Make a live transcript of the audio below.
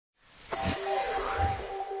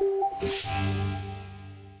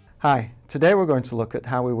Hi, today we're going to look at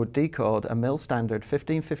how we would decode a MIL standard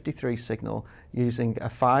 1553 signal using a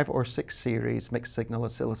 5 or 6 series mixed signal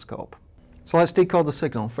oscilloscope. So let's decode the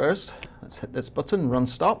signal first. Let's hit this button, run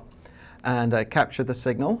stop, and capture the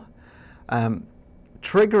signal.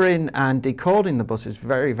 Triggering and decoding the bus is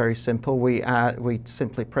very, very simple. We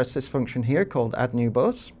simply press this function here called add new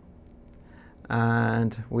bus,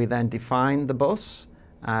 and we then define the bus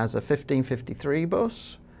as a 1553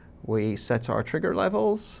 bus. We set our trigger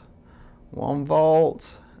levels, 1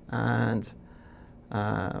 volt and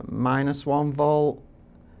 -1 volt,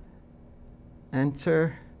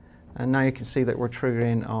 enter, and now you can see that we're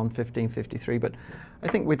triggering on 1553, but I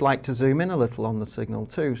think we'd like to zoom in a little on the signal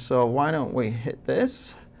too, so why don't we hit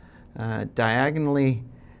this, diagonally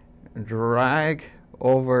drag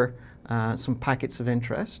over some packets of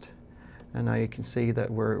interest, and now you can see that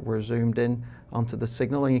we're zoomed in onto the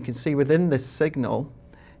signal, and you can see within this signal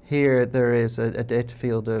here there is a data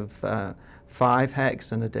field of 5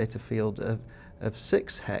 hex and a data field of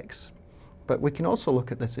 6 hex. But we can also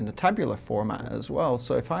look at this in a tabular format as well.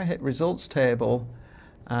 So if I hit results table,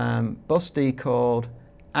 bus decode,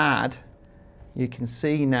 add, you can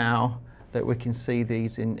see now that we can see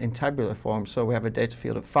these in tabular form. So we have a data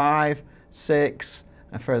field of 5, 6,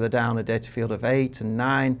 and further down a data field of 8 and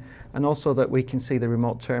 9, and also that we can see the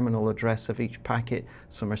remote terminal address of each packet.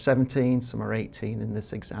 Some are 17, some are 18 in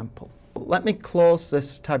this example. Let me close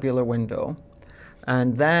this tabular window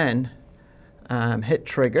and then hit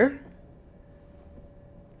trigger,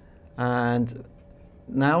 and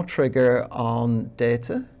now trigger on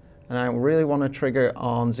data, and I really want to trigger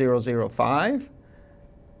on 005,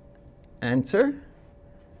 enter,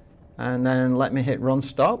 and then let me hit run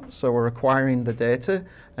stop, so we're acquiring the data,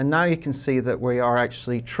 and now you can see that we are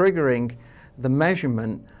actually triggering the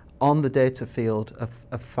measurement on the data field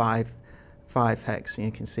of 5 hex, and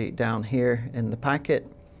you can see it down here in the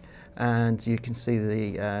packet, and you can see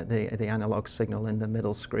the analog signal in the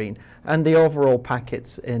middle screen and the overall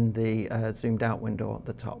packets in the zoomed out window at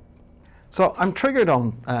the top. So I'm triggered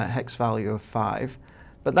on hex value of 5,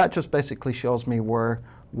 but that just basically shows me where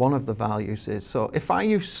one of the values is. So if I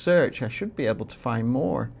use search, I should be able to find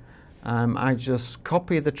more. I just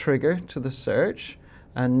copy the trigger to the search,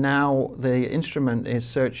 and now the instrument is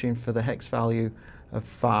searching for the hex value of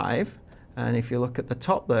 5. And if you look at the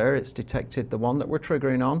top there, it's detected the one that we're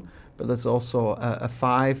triggering on, but there's also a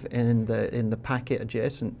 5 in the packet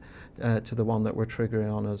adjacent to the one that we're triggering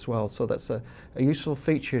on as well. So that's a useful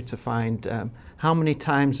feature to find how many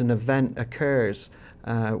times an event occurs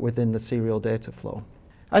within the serial data flow.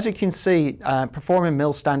 As you can see, performing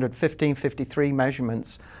MIL standard 1553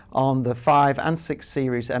 measurements on the 5 and 6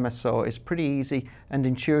 series MSO is pretty easy and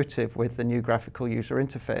intuitive with the new graphical user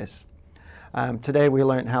interface. Today we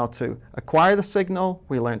learned how to acquire the signal,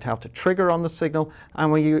 we learned how to trigger on the signal,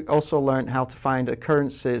 and we also learned how to find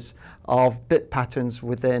occurrences of bit patterns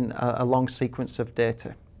within a long sequence of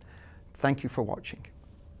data. Thank you for watching.